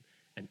worship him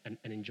and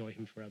enjoy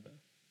him forever.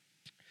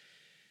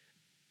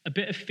 A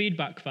bit of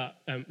feedback that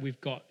we've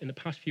got in the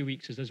past few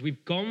weeks is as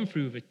we've gone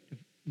through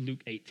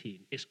Luke 18,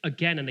 it's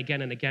again and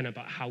again and again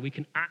about how we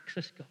can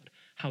access God,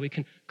 how we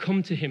can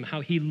come to him, how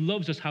he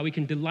loves us, how we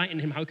can delight in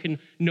him, how we can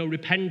know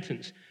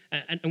repentance.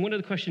 And one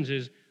of the questions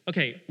is,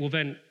 okay, well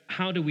then,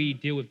 how do we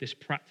deal with this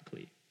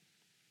practically?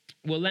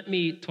 Well, let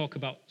me talk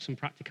about some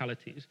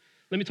practicalities.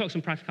 Let me talk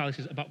some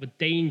practicalities about the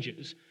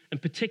dangers,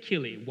 and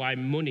particularly why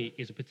money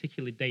is a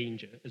particular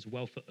danger as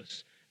well for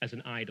us as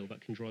an idol that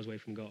can draw us away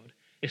from God.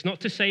 It's not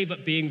to say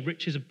that being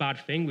rich is a bad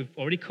thing. We've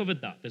already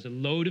covered that. There's a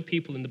load of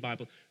people in the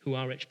Bible who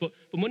are rich. But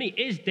money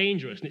is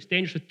dangerous, and it's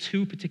dangerous for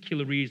two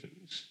particular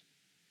reasons.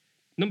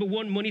 Number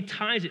one, money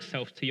ties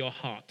itself to your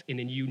heart in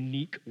a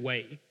unique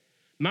way.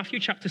 Matthew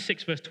chapter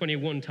 6, verse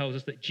 21 tells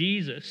us that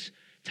Jesus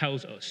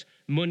tells us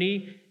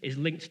money is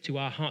linked to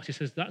our hearts. He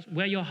says that's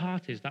where your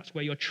heart is, that's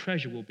where your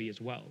treasure will be as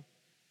well.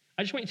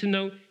 I just want you to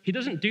know he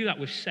doesn't do that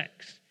with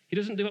sex. He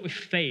doesn't do that with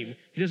fame.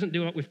 He doesn't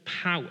do that with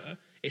power.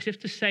 It's if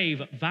to say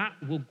that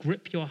will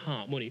grip your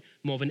heart, money,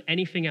 more than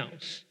anything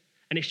else.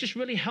 And it's just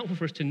really helpful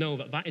for us to know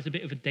that is a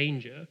bit of a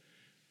danger.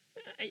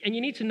 And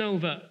you need to know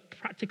that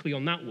practically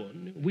on that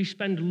one, we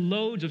spend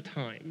loads of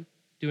time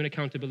doing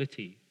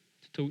accountability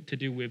to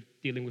do with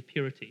dealing with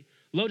purity.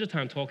 Loads of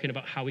time talking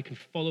about how we can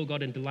follow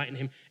God and delight in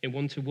him in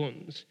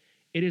one-to-ones.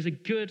 It is a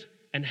good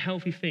and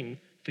healthy thing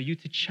for you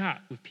to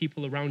chat with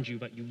people around you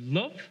that you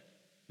love,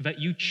 that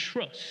you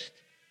trust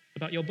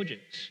about your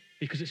budgets,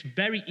 because it's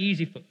very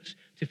easy for us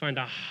to find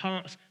our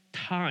hearts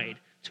tied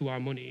to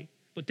our money.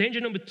 But danger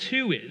number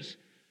two is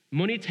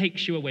money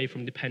takes you away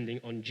from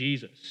depending on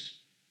Jesus.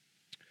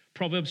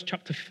 Proverbs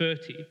chapter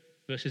 30,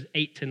 verses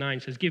 8 to 9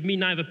 says, give me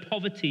neither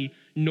poverty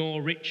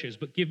nor riches,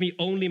 but give me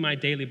only my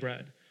daily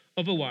bread.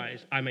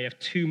 Otherwise, I may have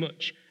too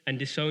much and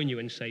disown you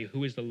and say,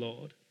 who is the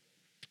Lord?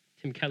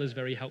 Tim Keller's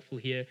very helpful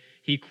here.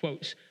 He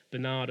quotes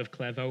Bernard of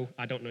Clairvaux.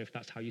 I don't know if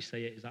that's how you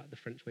say it. Is that the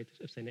French way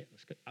of saying it?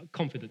 Let's go.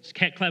 Confidence.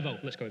 Clairvaux,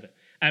 let's go with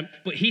it.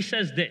 But he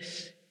says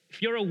this,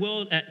 if you're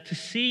to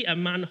see a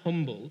man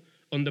humble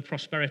under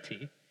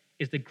prosperity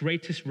is the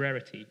greatest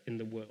rarity in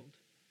the world.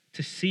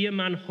 To see a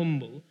man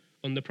humble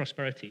under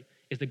prosperity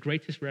is the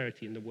greatest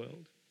rarity in the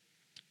world.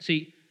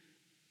 See,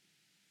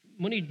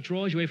 money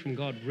draws you away from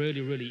God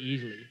really, really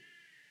easily.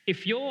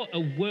 If you're a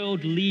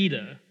world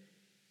leader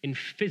in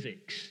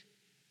physics,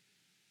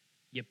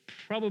 you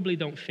probably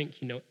don't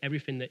think you know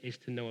everything there is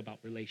to know about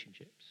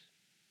relationships.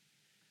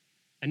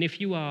 And if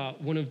you are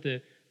one of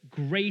the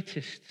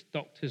greatest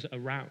doctors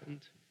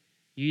around,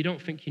 you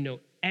don't think you know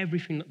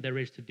everything that there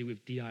is to do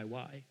with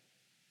DIY.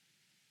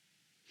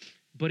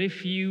 But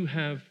if you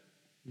have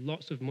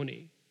lots of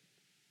money,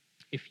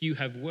 if you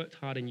have worked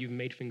hard and you've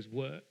made things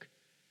work,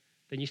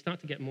 then you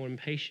start to get more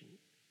impatient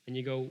and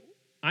you go,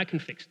 I can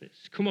fix this.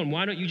 Come on,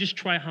 why don't you just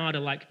try harder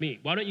like me?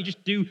 Why don't you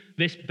just do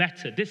this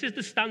better? This is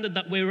the standard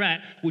that we're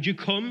at. Would you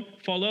come,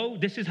 follow?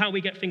 This is how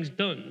we get things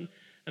done.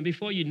 And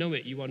before you know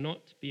it, you are not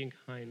being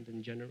kind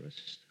and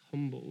generous,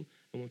 humble,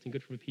 and wanting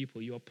good for the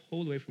people. You are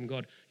pulled away from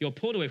God. You're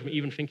pulled away from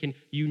even thinking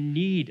you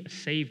need a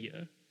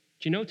savior.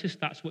 Do you notice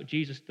that's what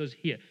Jesus does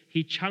here?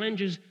 He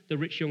challenges the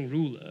rich young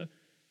ruler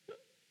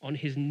on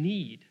his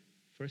need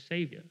for a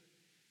savior.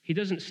 He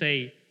doesn't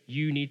say,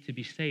 you need to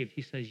be saved.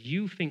 He says,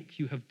 you think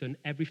you have done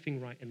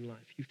everything right in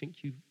life. You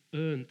think you've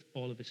earned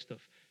all of this stuff.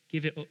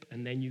 Give it up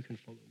and then you can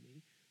follow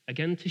me.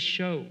 Again, to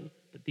show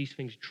that these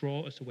things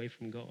draw us away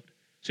from God.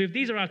 So if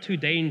these are our two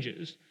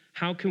dangers,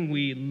 how can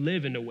we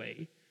live in a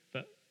way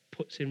that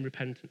puts in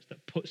repentance,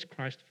 that puts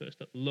Christ first,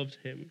 that loves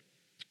him?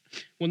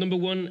 Well, number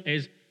one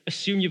is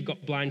assume you've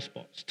got blind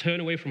spots. Turn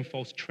away from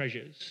false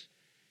treasures.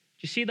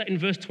 Do you see that in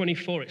verse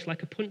 24? It's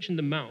like a punch in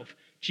the mouth.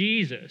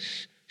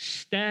 Jesus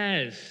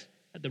stares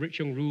at the rich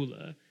young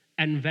ruler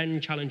and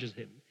then challenges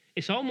him.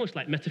 It's almost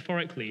like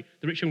metaphorically,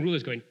 the rich young ruler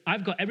is going,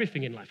 I've got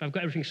everything in life. I've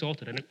got everything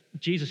sorted. And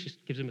Jesus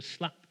just gives him a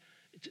slap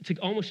to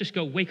almost just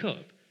go, wake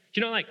up. Do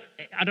you know, like,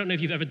 I don't know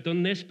if you've ever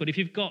done this, but if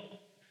you've got,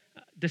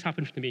 this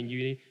happened to me in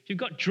uni, if you've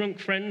got drunk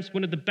friends,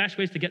 one of the best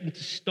ways to get them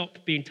to stop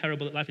being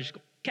terrible at life is just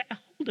go, get a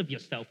hold of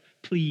yourself,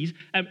 please.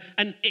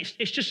 And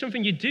it's just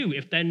something you do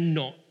if they're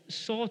not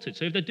sorted.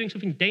 So if they're doing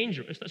something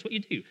dangerous, that's what you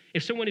do.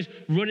 If someone is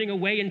running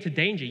away into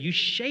danger, you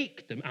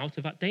shake them out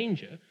of that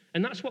danger.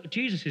 And that's what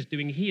Jesus is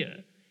doing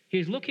here. He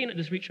is looking at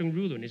this rich young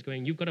ruler and he's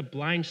going, you've got a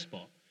blind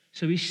spot.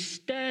 So he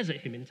stares at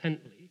him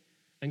intently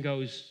and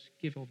goes,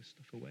 give all this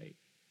stuff away.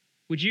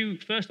 Would you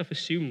first off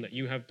assume that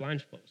you have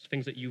blind spots,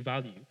 things that you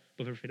value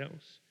above everything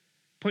else?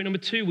 Point number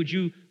two, would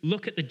you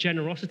look at the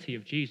generosity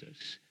of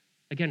Jesus?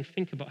 Again,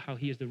 think about how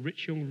he is the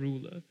rich young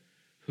ruler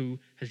who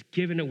has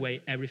given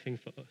away everything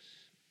for us.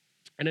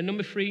 And then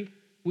number three,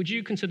 would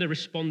you consider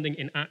responding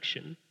in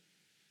action?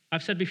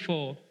 I've said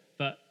before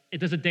that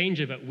there's a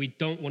danger that we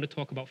don't want to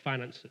talk about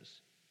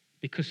finances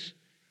because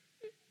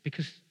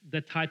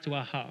they're tied to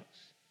our hearts.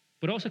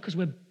 But also because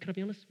can I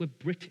be honest, we're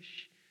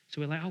British.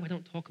 So we're like, I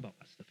don't talk about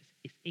that stuff.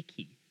 It's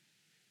icky.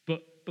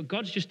 But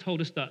God's just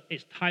told us that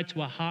it's tied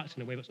to our hearts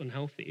in a way that's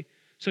unhealthy.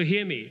 So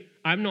hear me.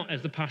 I'm not,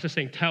 as the pastor,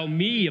 saying, tell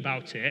me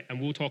about it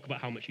and we'll talk about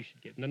how much you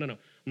should give. No. I'm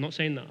not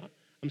saying that.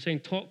 I'm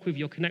saying talk with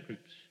your connect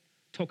groups.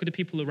 Talk with the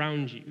people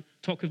around you.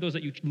 Talk with those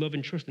that you love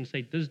and trust and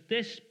say, does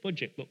this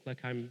budget look like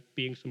I'm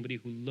being somebody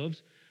who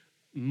loves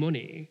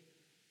money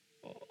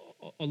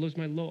or loves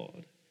my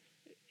Lord?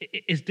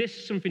 Is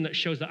this something that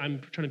shows that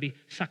I'm trying to be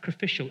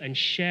sacrificial and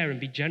share and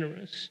be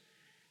generous?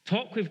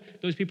 Talk with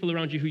those people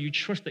around you who you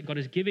trust that God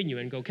has given you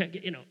and go,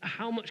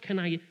 how much can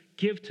I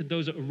give to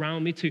those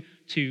around me,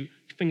 to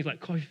things like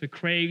Coffee for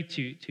Craig,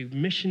 to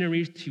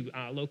missionaries, to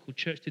our local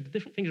church, to the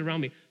different things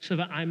around me, so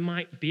that I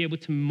might be able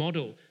to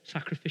model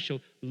sacrificial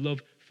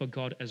love for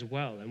God as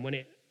well. And when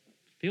it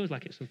feels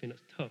like it's something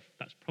that's tough,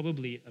 that's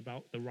probably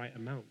about the right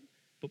amount.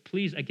 But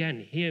please,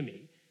 again, hear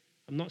me.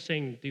 I'm not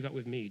saying do that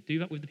with me. Do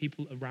that with the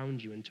people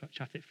around you and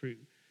chat it through.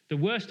 The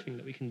worst thing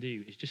that we can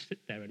do is just sit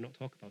there and not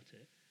talk about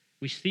it.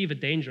 We see the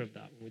danger of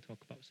that when we talk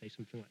about, say,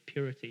 something like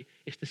purity.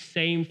 It's the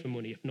same for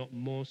money, if not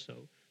more so.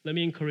 Let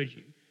me encourage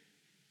you.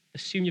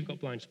 Assume you've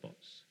got blind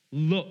spots.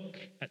 Look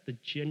at the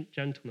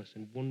gentleness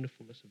and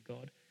wonderfulness of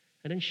God,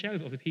 and then share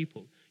with other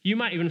people. You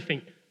might even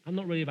think, I'm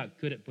not really that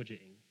good at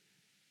budgeting.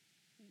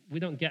 We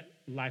don't get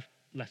life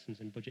lessons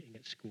in budgeting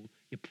at school.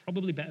 You're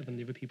probably better than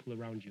the other people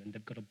around you, and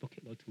they've got a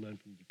bucket load to learn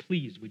from you.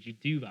 Please, would you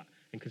do that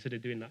and consider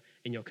doing that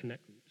in your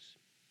connect groups?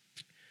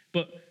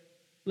 But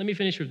let me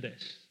finish with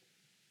this.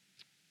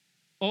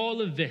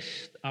 All of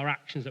this, our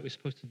actions that we're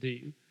supposed to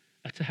do,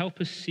 are to help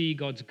us see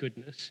God's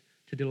goodness,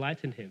 to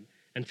delight in him,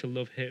 and to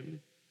love him.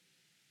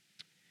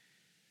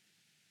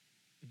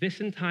 This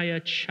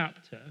entire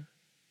chapter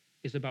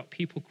is about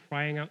people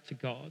crying out to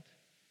God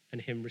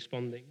and him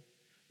responding.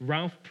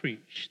 Ralph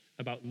preached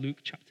about Luke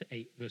chapter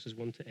 8, verses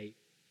 1 to 8.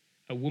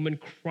 A woman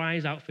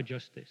cries out for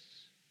justice.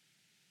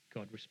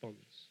 God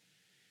responds.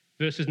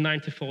 Verses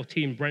 9 to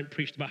 14, Brent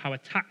preached about how a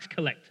tax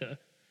collector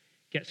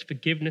gets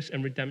forgiveness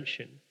and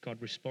redemption. God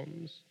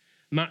responds.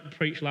 Matt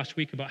preached last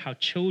week about how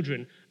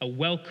children are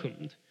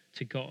welcomed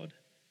to God.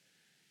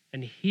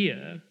 And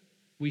here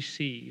we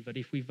see that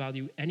if we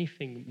value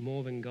anything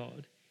more than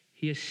God,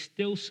 he is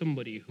still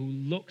somebody who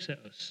looks at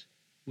us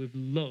with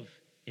love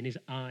in his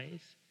eyes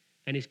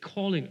and is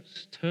calling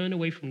us, turn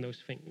away from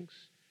those things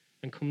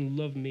and come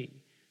love me,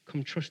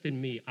 come trust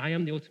in me. I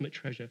am the ultimate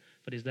treasure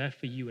that is there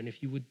for you. And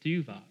if you would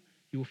do that,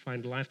 you will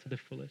find life to the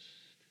fullest.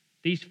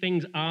 These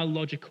things are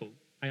logical.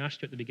 I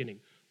asked you at the beginning,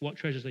 what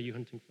treasures are you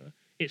hunting for?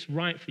 It's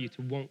right for you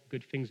to want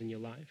good things in your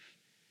life.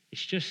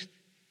 It's just,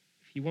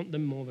 if you want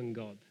them more than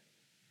God,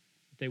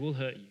 they will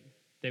hurt you.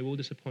 They will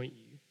disappoint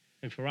you.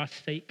 And for our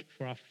sake,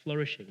 for our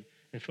flourishing,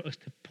 and for us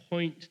to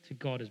point to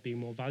God as being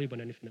more valuable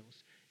than anything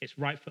else, it's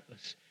right for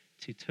us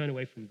to turn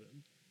away from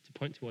them, to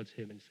point towards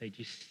him and say, do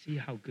you see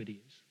how good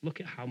he is? Look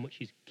at how much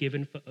he's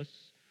given for us.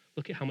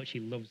 Look at how much he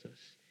loves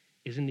us.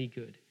 Isn't he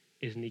good?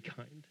 Isn't he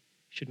kind?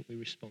 shouldn't we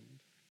respond?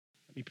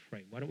 Let me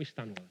pray. Why don't we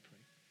stand while I pray?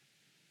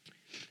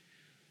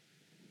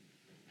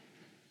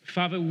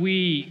 Father,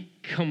 we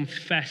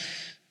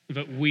confess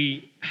that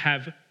we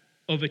have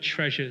other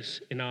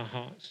treasures in our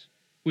hearts.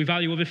 We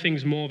value other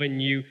things more than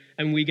you,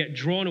 and we get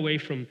drawn away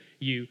from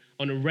you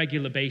on a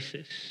regular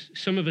basis.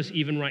 Some of us,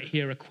 even right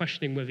here, are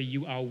questioning whether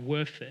you are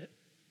worth it.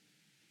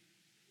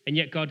 And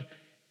yet, God,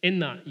 in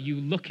that, you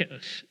look at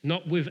us,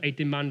 not with a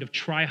demand of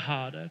try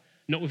harder,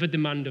 not with a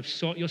demand of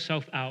sort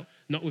yourself out,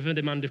 not with a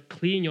demand of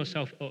clean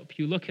yourself up.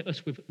 You look at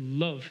us with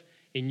love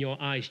in your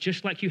eyes,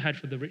 just like you had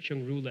for the rich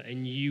young ruler,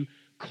 and you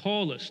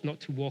call us not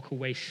to walk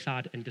away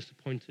sad and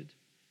disappointed.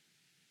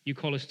 You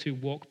call us to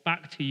walk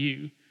back to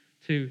you,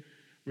 to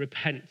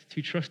repent,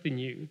 to trust in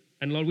you.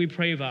 And Lord, we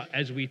pray that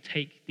as we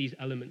take these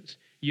elements,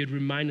 you'd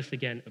remind us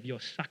again of your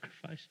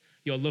sacrifice,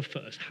 your love for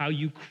us, how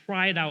you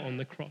cried out on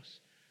the cross,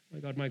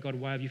 my God,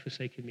 why have you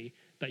forsaken me?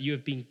 That you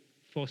have been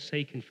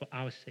forsaken for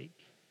our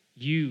sake.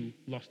 You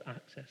lost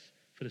access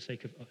for the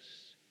sake of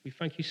us. We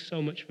thank you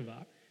so much for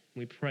that, and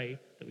we pray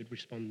that we'd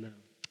respond now.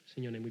 It's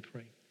in your name we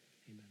pray.